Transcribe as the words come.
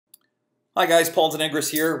Hi guys, Paul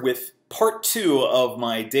DeNigris here with part 2 of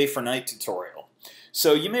my day for night tutorial.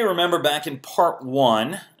 So you may remember back in part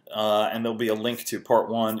 1, and there'll be a link to part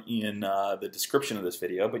 1 in the description of this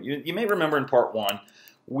video, but you may remember in part 1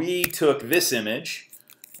 we took this image,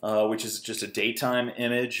 which is just a daytime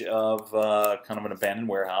image of kind of an abandoned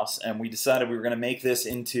warehouse, and we decided we were going to make this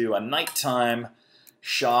into a nighttime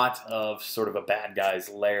shot of sort of a bad guy's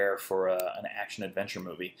lair for an action-adventure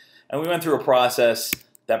movie. And we went through a process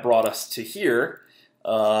that brought us to here,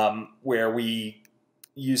 where we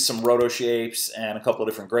used some roto shapes and a couple of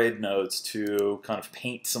different grade nodes to kind of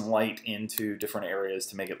paint some light into different areas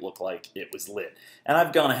to make it look like it was lit. And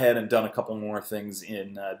I've gone ahead and done a couple more things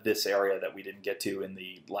in this area that we didn't get to in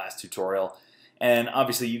the last tutorial. And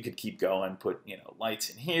obviously you could keep going, put lights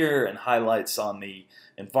in here and highlights on the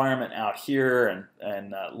environment out here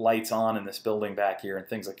and lights on in this building back here and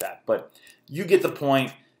things like that. But you get the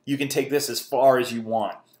point. You can take this as far as you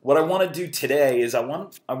want. What I want to do today is I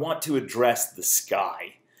want to address the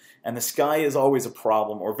sky. And the sky is always a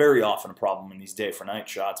problem, or very often a problem in these day for night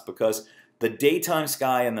shots, because the daytime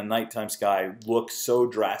sky and the nighttime sky look so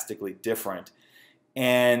drastically different.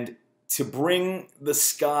 And to bring the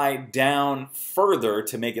sky down further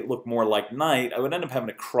to make it look more like night, I would end up having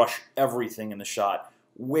to crush everything in the shot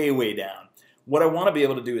way, way down. What I want to be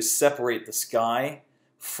able to do is separate the sky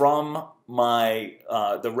from my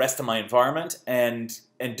the rest of my environment and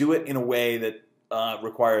do it in a way that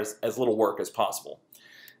requires as little work as possible.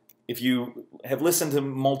 If you have listened to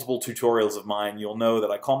multiple tutorials of mine, you'll know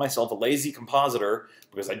that I call myself a lazy compositor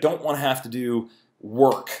because I don't want to have to do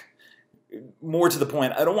work. More to the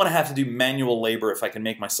point, I don't want to have to do manual labor if I can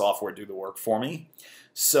make my software do the work for me.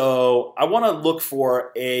 So I want to look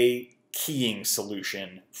for a keying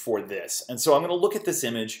solution for this. And so I'm going to look at this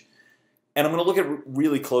image, and I'm going to look at it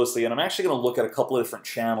really closely, and I'm actually going to look at a couple of different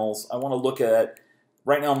channels. I want to look at,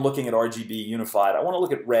 right now I'm looking at RGB unified. I want to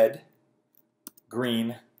look at red,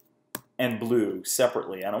 green, and blue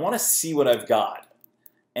separately, and I want to see what I've got.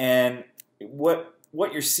 And what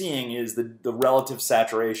you're seeing is the relative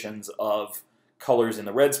saturations of colors in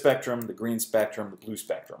the red spectrum, the green spectrum, the blue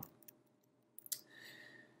spectrum.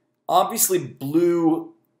 Obviously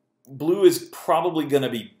blue is probably going to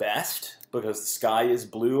be best because the sky is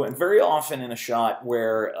blue, and very often in a shot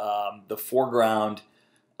where the foreground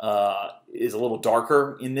is a little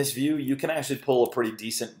darker in this view, you can actually pull a pretty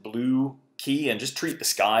decent blue key and just treat the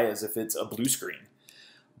sky as if it's a blue screen.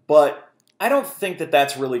 But I don't think that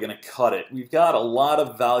that's really going to cut it. We've got a lot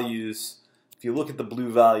of values. If you look at the blue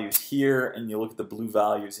values here and you look at the blue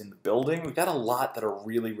values in the building, we've got a lot that are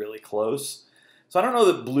really, really close. So I don't know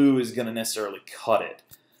that blue is going to necessarily cut it.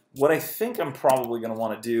 What I think I'm probably going to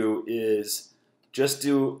want to do is just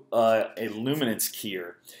do a luminance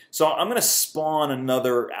keyer. So I'm going to spawn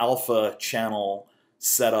another alpha channel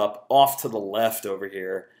setup off to the left over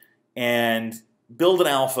here and build an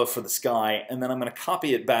alpha for the sky, and then I'm going to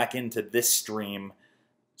copy it back into this stream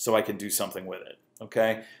so I can do something with it.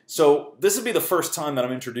 Okay, so this will be the first time that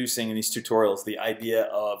I'm introducing in these tutorials the idea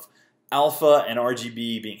of alpha and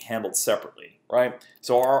RGB being handled separately, right?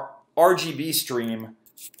 So our RGB stream,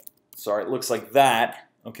 sorry, it looks like that,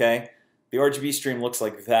 okay? The RGB stream looks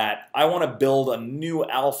like that. I want to build a new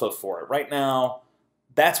alpha for it. Right now,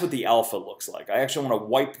 that's what the alpha looks like. I actually want to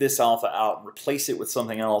wipe this alpha out and replace it with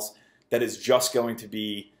something else that is just going to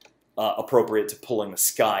be appropriate to pulling the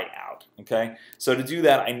sky out, okay? So to do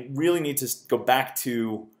that, I really need to go back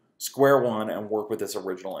to square one and work with this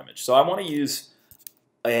original image. So I want to use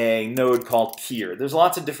a node called keyer. There's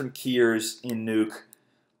lots of different keyers in Nuke,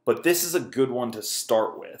 but this is a good one to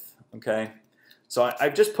start with, okay? So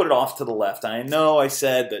I've just put it off to the left. I know I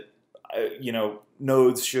said that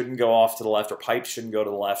nodes shouldn't go off to the left or pipes shouldn't go to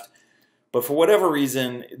the left, but for whatever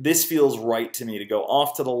reason, this feels right to me to go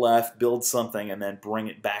off to the left, build something, and then bring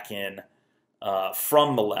it back in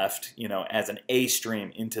from the left, as an A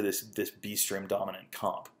stream into this B stream dominant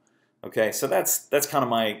comp. Okay, so that's kind of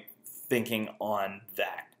my thinking on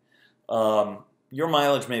that. Your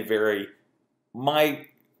mileage may vary. My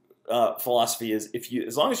philosophy is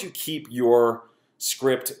as long as you keep your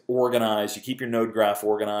script organized, you keep your node graph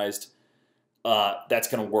organized, that's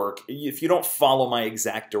going to work. If you don't follow my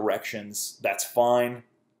exact directions, that's fine,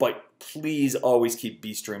 but please always keep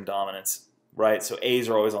B stream dominance, right? So A's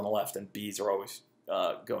are always on the left and B's are always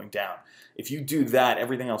going down. If you do that,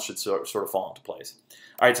 everything else should sort of fall into place.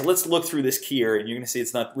 All right, so let's look through this keyer, and you're going to see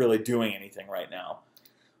it's not really doing anything right now.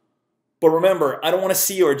 But remember, I don't want to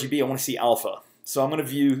see RGB, I want to see alpha. So I'm going to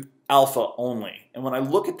view alpha only. And when I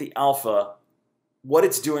look at the alpha, what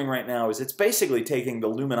it's doing right now is it's basically taking the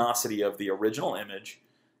luminosity of the original image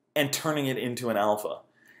and turning it into an alpha.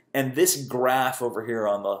 And this graph over here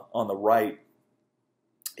on the right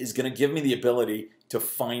is going to give me the ability to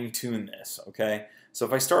fine-tune this, okay? So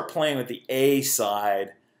if I start playing with the A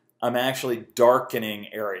side, I'm actually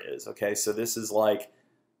darkening areas, okay? So this is like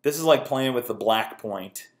playing with the black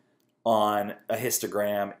point on a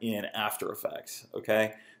histogram in After Effects,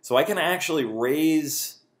 okay? So I can actually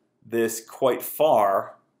raise this quite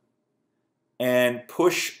far and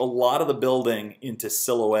push a lot of the building into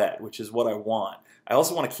silhouette, which is what I want. I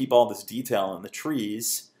also want to keep all this detail in the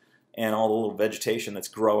trees and all the little vegetation that's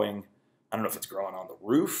growing. I don't know if it's growing on the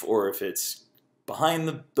roof or if it's behind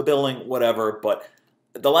the building, whatever, but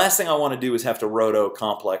the last thing I want to do is have to roto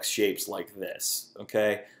complex shapes like this,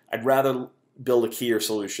 okay? I'd rather build a keyer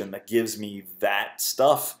solution that gives me that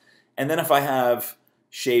stuff, and then if I have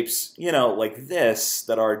shapes, you know, like this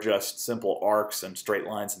that are just simple arcs and straight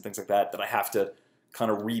lines and things like that that I have to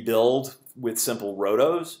kind of rebuild with simple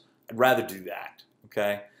rotos, I'd rather do that,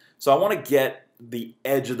 okay? So I want to get the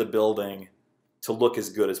edge of the building to look as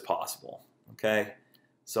good as possible, okay?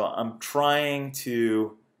 So I'm trying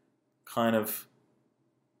to kind of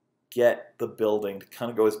get the building to kind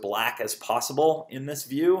of go as black as possible in this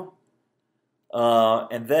view.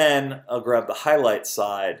 And then I'll grab the highlight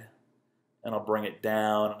side and I'll bring it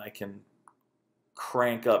down and I can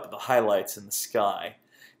crank up the highlights in the sky.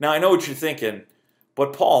 Now I know what you're thinking,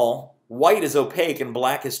 but Paul, white is opaque and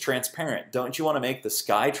black is transparent. Don't you want to make the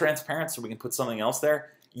sky transparent so we can put something else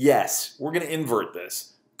there? Yes, we're going to invert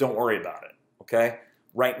this. Don't worry about it, okay?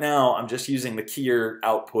 Right now I'm just using the keyer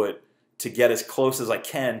output to get as close as I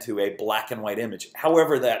can to a black and white image,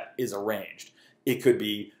 however that is arranged. It could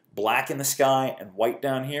be black in the sky and white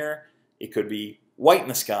down here. It could be white in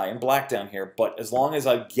the sky and black down here, but as long as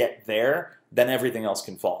I get there, then everything else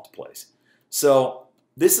can fall into place. So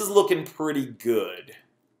this is looking pretty good.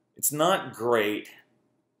 It's not great.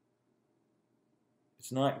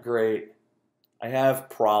 It's not great. I have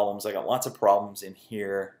problems. I got lots of problems in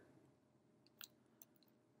here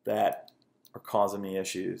that are causing me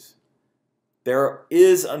issues. There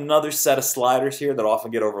is another set of sliders here that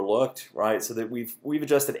often get overlooked, right? So that we've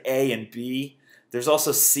adjusted A and B. There's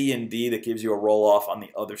also C and D that gives you a roll-off on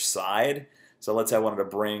the other side. So let's say I wanted to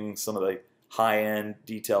bring some of the high-end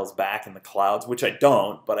details back in the clouds, which I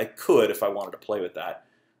don't, but I could if I wanted to play with that.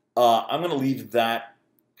 I'm going to leave that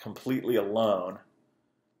completely alone.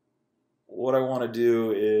 What I want to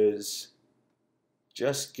do is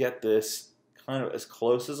just get this kind of as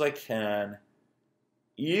close as I can,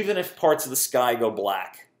 even if parts of the sky go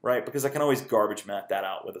black, right? Because I can always garbage mat that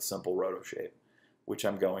out with a simple roto shape, which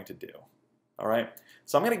I'm going to do. All right,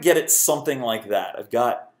 so I'm going to get it something like that. I've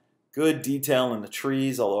got good detail in the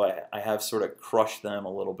trees, although I have sort of crushed them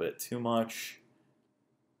a little bit too much.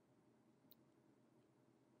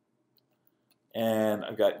 And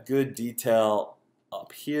I've got good detail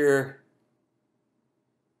up here.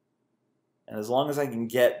 And as long as I can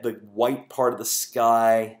get the white part of the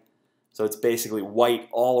sky, so it's basically white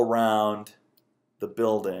all around the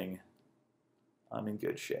building, I'm in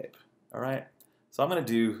good shape. All right, so I'm going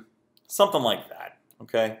to do something like that,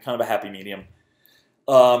 okay? Kind of a happy medium.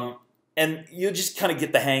 And you just kind of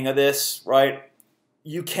get the hang of this, right?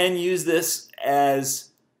 You can use this as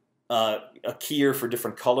a keyer for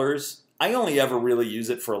different colors. I only ever really use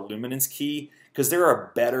it for a luminance key because there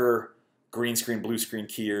are better green screen, blue screen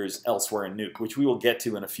keyers elsewhere in Nuke, which we will get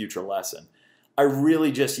to in a future lesson. I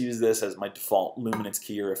really just use this as my default luminance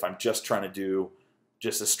keyer if I'm just trying to do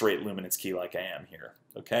just a straight luminance key like I am here,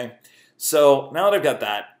 okay? So now that I've got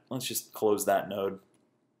that, let's just close that node.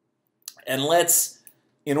 And let's,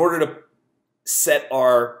 in order to set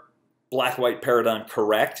our black-white paradigm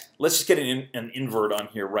correct, let's just get an invert on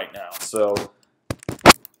here right now. So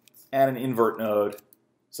add an invert node,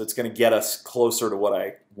 so it's going to get us closer to what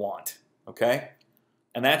I want, okay?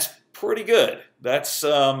 And that's pretty good. That's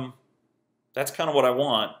kind of what I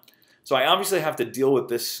want. So I obviously have to deal with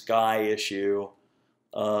this sky issue,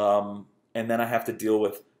 and then I have to deal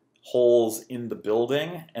with holes in the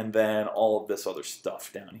building, and then all of this other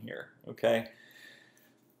stuff down here, okay?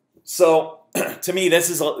 So to me,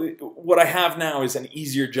 this is what I have now is an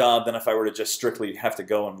easier job than if I were to just strictly have to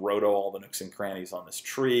go and roto all the nooks and crannies on this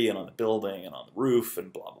tree and on the building and on the roof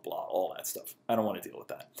and blah, blah, blah, all that stuff. I don't want to deal with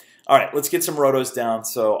that. All right, let's get some rotos down.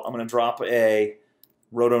 So I'm going to drop a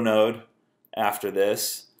roto node after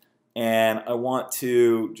this, and I want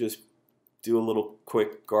to just do a little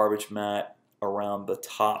quick garbage mat around the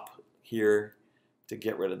top here to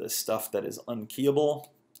get rid of this stuff that is unkeyable.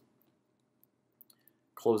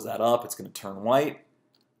 Close that up. It's going to turn white.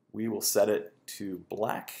 We will set it to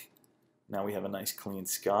black. Now we have a nice clean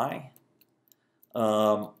sky.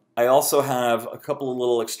 I also have a couple of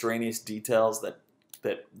little extraneous details that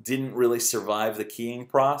that didn't really survive the keying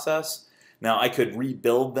process. Now I could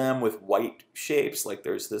rebuild them with white shapes, like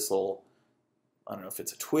there's this little, I don't know if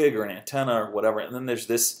it's a twig or an antenna or whatever, and then there's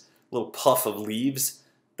this little puff of leaves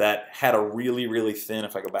that had a really, really thin,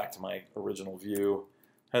 if I go back to my original view,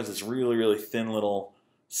 has this really, really thin little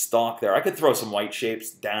stalk there. I could throw some white shapes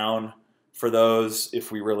down for those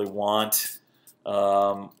if we really want,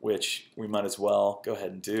 which we might as well go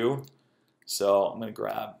ahead and do. So I'm going to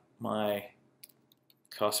grab my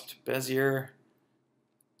cusped Bezier,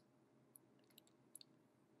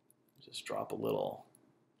 just drop a little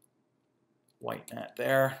white mat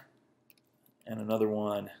there, and another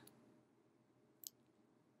one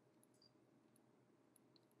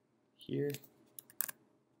here.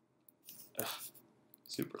 Ugh,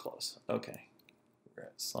 super close. Okay, we're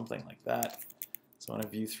at something like that. So I'm going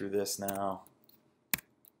to view through this now.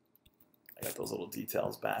 I got those little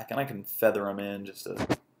details back, and I can feather them in just a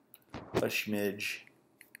smidge,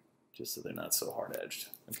 just so they're not so hard-edged.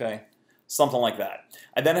 Okay, something like that.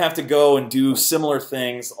 I then have to go and do similar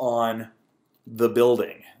things on the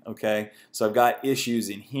building. Okay, so I've got issues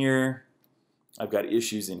in here. I've got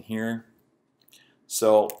issues in here.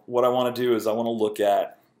 So what I want to do is I want to look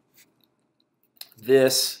at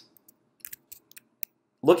this.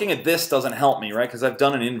 Looking at this doesn't help me, right? Because I've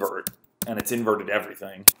done an invert, and it's inverted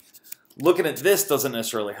everything. Looking at this doesn't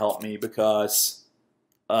necessarily help me because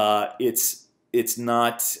it's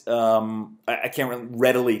not, I can't really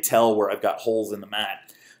readily tell where I've got holes in the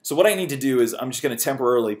mat. So what I need to do is I'm just going to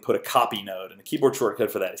temporarily put a copy node, and the keyboard shortcut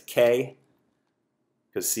for that is K,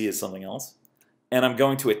 because C is something else. And I'm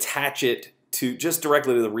going to attach it to just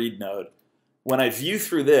directly to the read node. When I view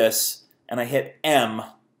through this and I hit M,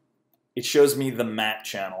 it shows me the mat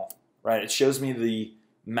channel, right? It shows me the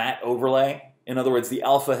mat overlay. In other words, the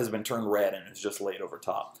alpha has been turned red and it's just laid over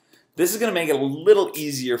top. This is going to make it a little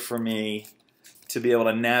easier for me to be able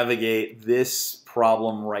to navigate this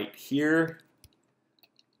problem right here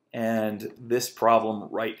and this problem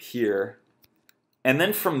right here. And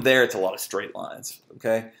then from there, it's a lot of straight lines,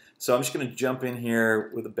 okay? So I'm just going to jump in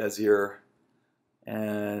here with a Bezier,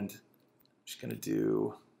 and I'm just going to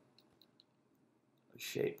do a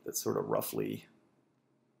shape that sort of roughly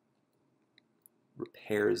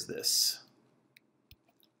repairs this.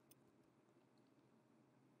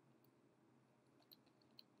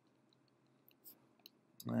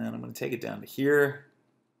 And I'm going to take it down to here,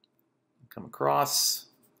 come across,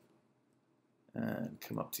 and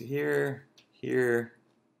come up to here, here,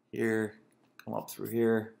 here, come up through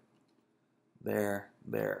here, there,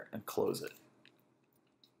 and close it.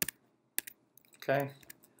 Okay,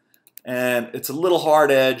 and it's a little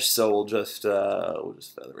hard edge, so we'll just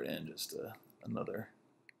feather it in just another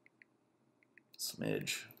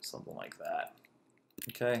smidge, something like that.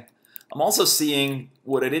 Okay, I'm also seeing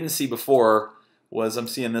what I didn't see before. I'm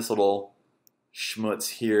seeing this little schmutz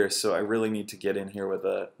here, so I really need to get in here with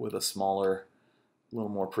a smaller, a little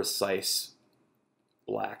more precise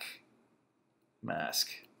black mask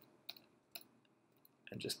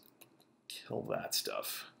and just kill that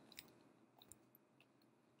stuff.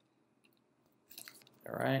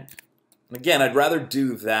 All right. And again, I'd rather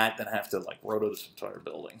do that than have to like roto this entire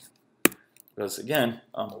building, because again,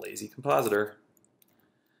 I'm a lazy compositor.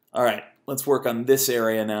 All right, let's work on this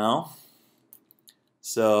area now.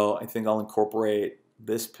 So I think I'll incorporate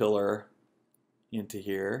this pillar into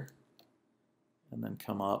here and then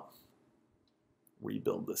come up,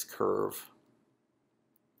 rebuild this curve,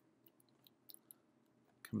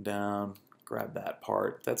 come down, grab that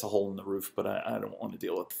part. That's a hole in the roof, but I don't want to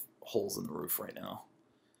deal with holes in the roof right now.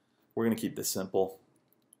 We're going to keep this simple.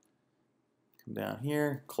 Come down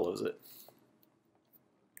here, close it.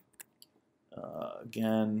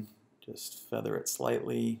 Again, just feather it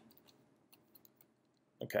slightly.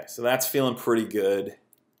 Okay, so that's feeling pretty good.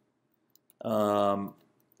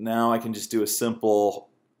 Now I can just do a simple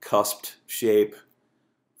cusped shape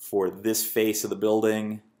for this face of the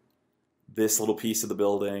building, this little piece of the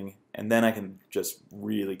building, and then I can just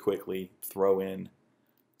really quickly throw in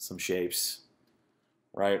some shapes.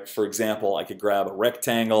 Right? For example, I could grab a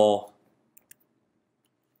rectangle,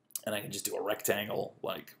 and I can just do a rectangle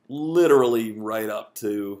like literally right up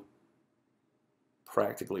to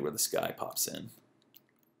practically where the sky pops in.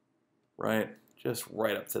 Right? Just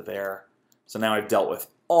right up to there. So now I've dealt with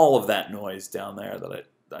all of that noise down there that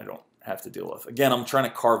I don't have to deal with. Again, I'm trying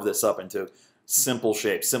to carve this up into simple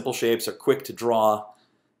shapes. Simple shapes are quick to draw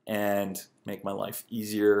and make my life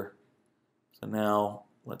easier. So now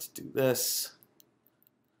let's do this.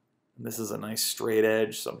 And this is a nice straight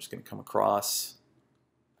edge, so I'm just going to come across,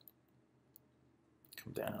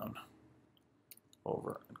 come down,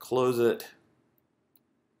 over, and close it.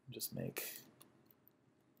 Just make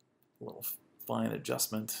A little fine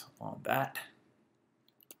adjustment on that.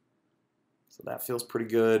 So that feels pretty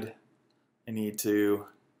good. I need to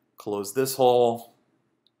close this hole.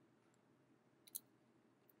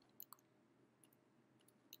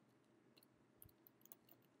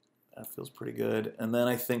 That feels pretty good. And then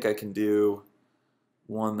I think I can do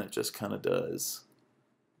one that just kind of does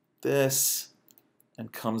this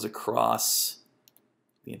and comes across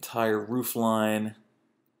the entire roof line,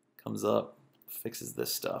 comes up, fixes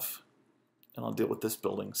this stuff. And I'll deal with this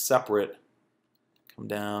building separate, come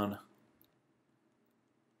down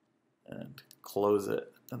and close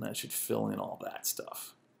it, and that should fill in all that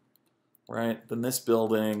stuff. Right? Then this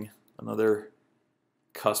building, another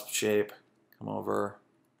cusp shape, come over.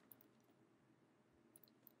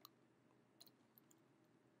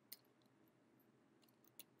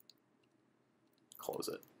 Close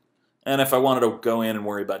it. And if I wanted to go in and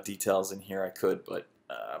worry about details in here, I could, but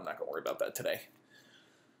I'm not going to worry about that today.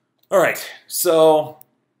 All right, so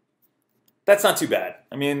that's not too bad.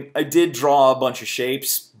 I mean, I did draw a bunch of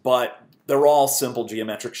shapes, but they're all simple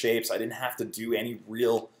geometric shapes. I didn't have to do any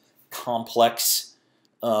real complex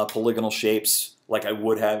polygonal shapes like I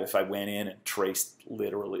would have if I went in and traced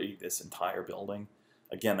literally this entire building.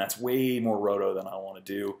 Again, that's way more roto than I want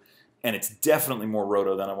to do. And it's definitely more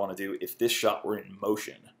roto than I want to do if this shot were in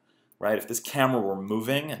motion, right? If this camera were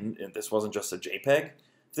moving and this wasn't just a JPEG,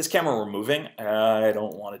 if this camera were moving, I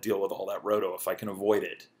don't want to deal with all that roto if I can avoid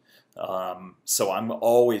it. So I'm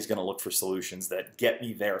always going to look for solutions that get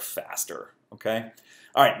me there faster, okay?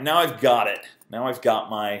 All right, now I've got it. Now I've got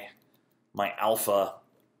my alpha.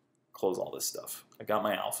 Close all this stuff. I got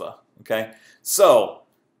my alpha, okay? So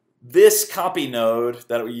this copy node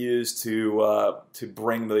that we use to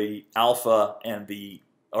bring the alpha and the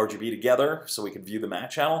RGB together so we can view the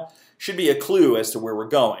matte channel should be a clue as to where we're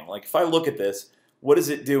going. Like if I look at this, what is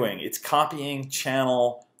it doing? It's copying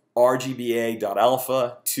channel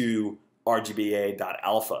RGBA.alpha to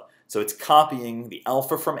RGBA.alpha. So it's copying the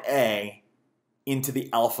alpha from A into the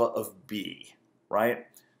alpha of B, right?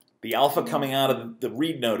 The alpha coming out of the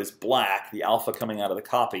read node is black. The alpha coming out of the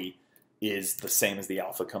copy is the same as the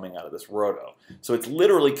alpha coming out of this roto. So it's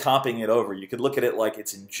literally copying it over. You could look at it like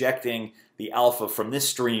it's injecting the alpha from this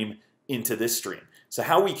stream into this stream. So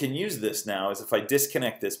how we can use this now is if I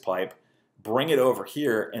disconnect this pipe, bring it over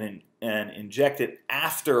here and inject it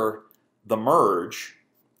after the merge,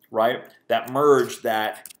 right? That merge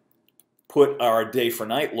that put our day for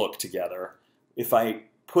night look together. If I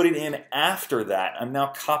put it in after that, I'm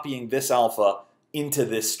now copying this alpha into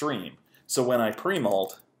this stream. So when I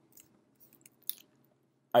pre-mult,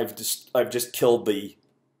 I've just killed the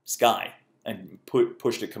sky and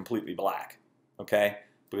pushed it completely black, okay?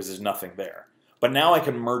 Because there's nothing there. But now I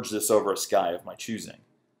can merge this over a sky of my choosing.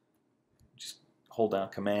 Just hold down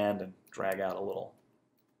Command and drag out a little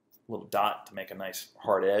dot to make a nice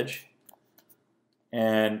hard edge.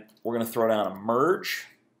 And we're going to throw down a merge.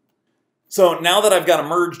 So now that I've got a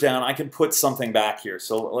merge down, I can put something back here.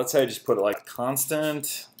 So let's say I just put it like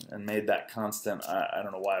constant and made that constant. I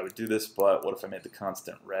don't know why I would do this, but what if I made the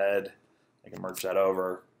constant red? I can merge that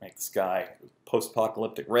over, make the sky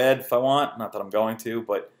post-apocalyptic red if I want. Not that I'm going to,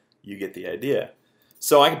 but you get the idea.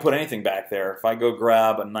 So I can put anything back there. If I go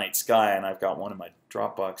grab a night sky, and I've got one in my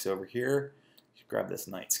Dropbox over here, just grab this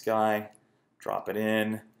night sky, drop it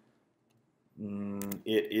in.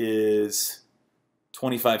 It is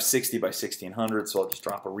 2560 by 1600, so I'll just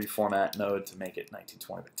drop a reformat node to make it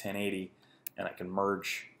 1920 by 1080, and I can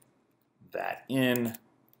merge that in.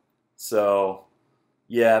 So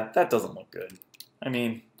yeah, that doesn't look good. I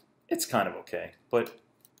mean, it's kind of okay, but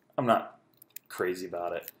I'm not crazy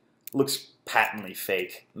about it. It looks patently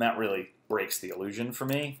fake, and that really breaks the illusion for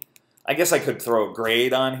me. I guess I could throw a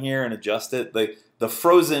grade on here and adjust it. The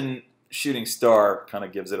frozen shooting star kind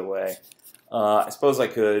of gives it away. I suppose I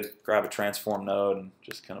could grab a transform node and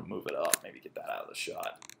just kind of move it up, maybe get that out of the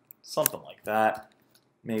shot. Something like that.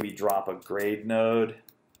 Maybe drop a grade node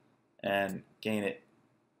and gain it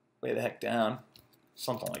way the heck down.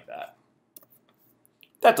 Something like that.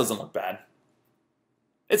 That doesn't look bad.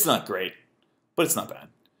 It's not great, but it's not bad.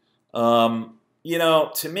 You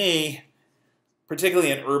know, to me,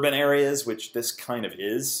 particularly in urban areas, which this kind of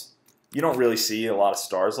is, you don't really see a lot of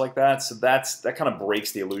stars like that, so that kind of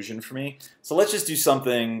breaks the illusion for me. So let's just do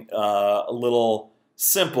something a little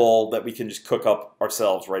simple that we can just cook up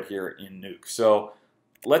ourselves right here in Nuke. So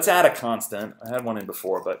let's add a constant. I had one in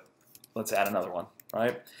before, but let's add another one,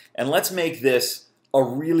 right? And let's make this a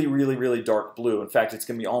really, really, really dark blue. In fact, it's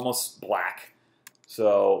going to be almost black.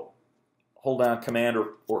 So hold down Command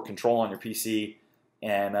or Control on your PC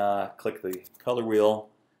and click the color wheel.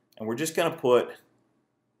 And we're just going to put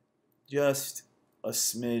just a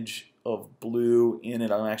smidge of blue in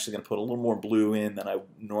it. I'm actually going to put a little more blue in than I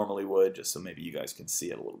normally would, just so maybe you guys can see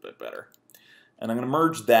it a little bit better. And I'm going to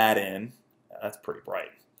merge that in. That's pretty bright.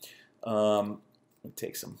 Let me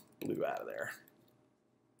take some blue out of there.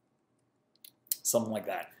 Something like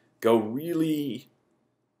that. Go really,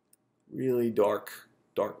 really dark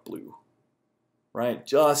blue. Right?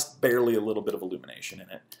 Just barely a little bit of illumination in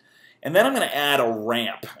it. And then I'm going to add a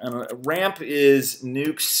ramp. And a ramp is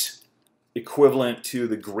Nuke's equivalent to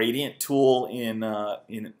the gradient tool in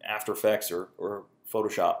After Effects or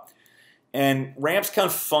Photoshop. And ramp's kind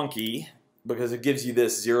of funky because it gives you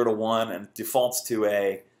this 0 to 1 and defaults to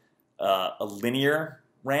a linear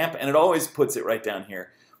ramp, and it always puts it right down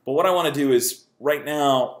here. But what I want to do is, right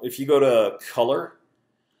now, if you go to color,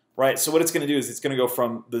 right, so what it's going to do is it's going to go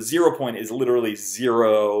from the 0 point is literally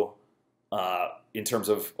 0 in terms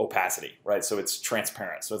of opacity, right? So it's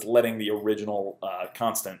transparent. So it's letting the original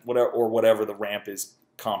constant, whatever the ramp is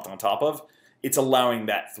comped on top of, it's allowing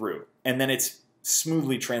that through. And then it's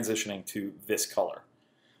smoothly transitioning to this color.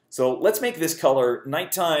 So let's make this color.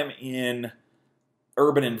 Nighttime in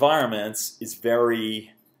urban environments is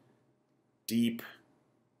very deep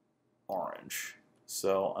orange.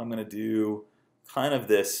 So I'm going to do kind of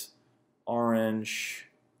this orange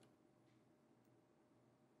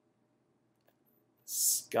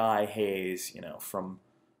sky haze, you know, from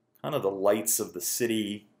kind of the lights of the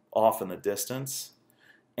city off in the distance.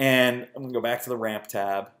 And I'm going to go back to the ramp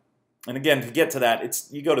tab. And again, to get to that,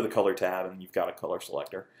 you go to the color tab and you've got a color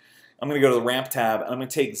selector. I'm going to go to the ramp tab and I'm going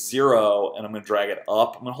to take 0 and I'm going to drag it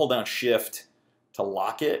up. I'm going to hold down Shift to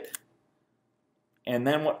lock it. And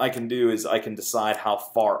then what I can do is I can decide how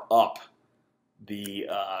far up the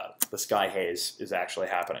sky haze is actually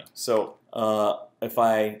happening. So if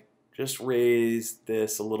I just raise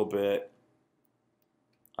this a little bit,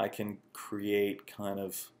 I can create kind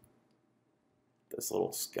of this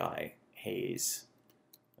little sky haze.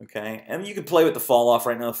 Okay, and you can play with the fall off.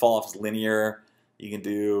 Right now the fall off is linear. You can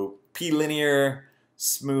do P linear,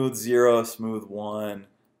 smooth 0, smooth 1,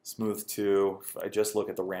 smooth 2. If I just look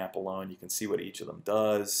at the ramp alone, you can see what each of them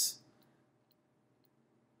does.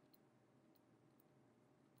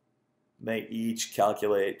 They each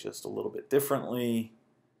calculate just a little bit differently.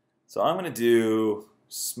 So I'm going to do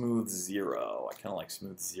smooth 0. I kind of like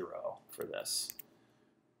smooth 0 for this.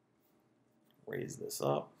 Raise this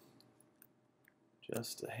up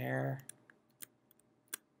just a hair.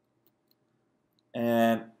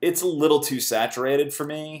 And it's a little too saturated for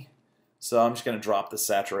me, so I'm just going to drop the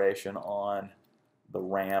saturation on the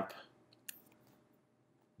ramp.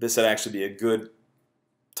 This would actually be a good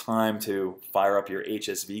time to fire up your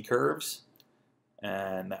HSV curves,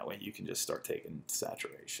 and that way you can just start taking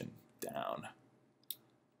saturation down.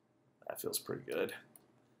 That feels pretty good.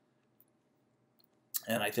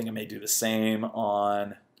 And I think I may do the same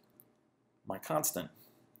on my constant.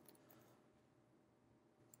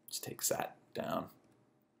 Just take sat down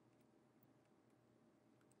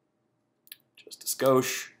just a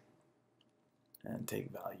skosh, and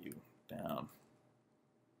take value down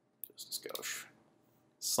just a skosh.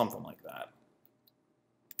 Something like that.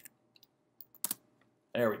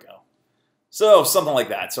 There we go. So something like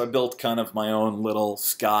that. So I built kind of my own little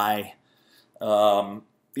sky.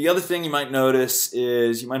 The other thing you might notice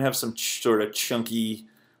is you might have some sort of chunky,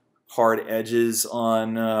 hard edges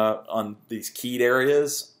on these keyed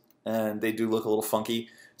areas, and they do look a little funky.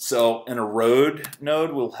 So an erode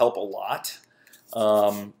node will help a lot. So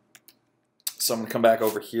I'm going to come back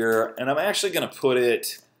over here, and I'm actually going to put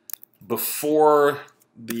it before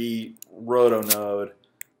the roto node.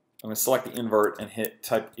 I'm going to select the invert and hit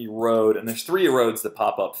type erode, and there's 3 erodes that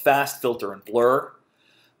pop up: fast, filter, and blur.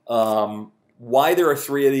 Why there are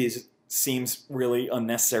 3 of these seems really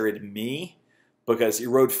unnecessary to me, because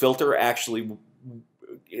erode filter actually,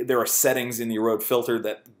 there are settings in the erode filter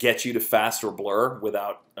that get you to fast or blur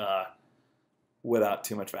without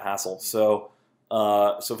too much of a hassle. So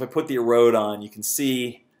if I put the erode on, you can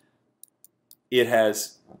see it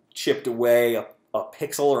has chipped away a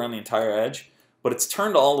pixel around the entire edge, but it's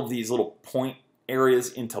turned all of these little point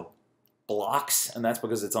areas into blocks, and that's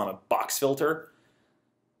because it's on a box filter.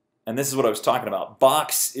 And this is what I was talking about.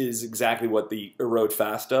 Box is exactly what the erode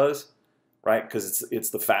fast does, right? Because it's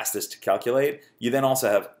the fastest to calculate. You then also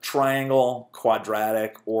have triangle,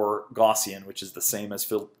 quadratic, or Gaussian, which is the same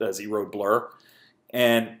as erode blur.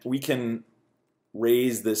 And we can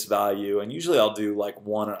raise this value, and usually I'll do like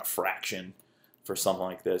 1 and a fraction for something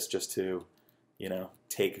like this, just to, you know,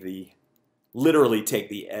 literally take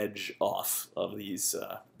the edge off of these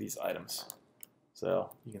items.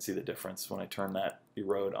 So you can see the difference when I turn that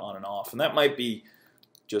erode on and off. And that might be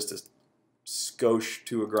just a skosh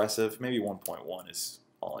too aggressive. Maybe 1.1 is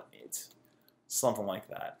all it needs. Something like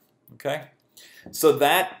that. Okay? So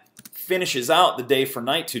that finishes out the day for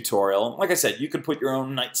night tutorial. Like I said, you could put your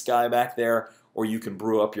own night sky back there, or you can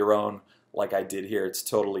brew up your own like I did here. It's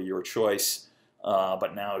totally your choice.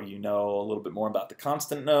 But now you know a little bit more about the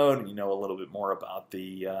constant node, and you know a little bit more about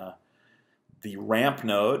the ramp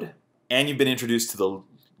node, and you've been introduced to the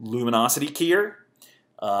luminosity keyer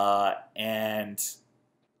and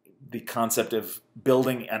the concept of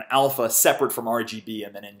building an alpha separate from RGB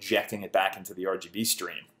and then injecting it back into the RGB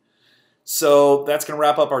stream. So that's going to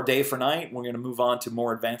wrap up our day for night. We're going to move on to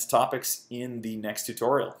more advanced topics in the next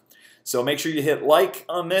tutorial. So make sure you hit like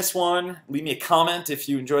on this one, leave me a comment if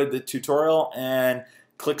you enjoyed the tutorial, and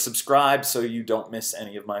click subscribe so you don't miss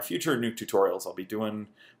any of my future Nuke tutorials. I'll be doing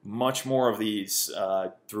much more of these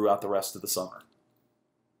throughout the rest of the summer.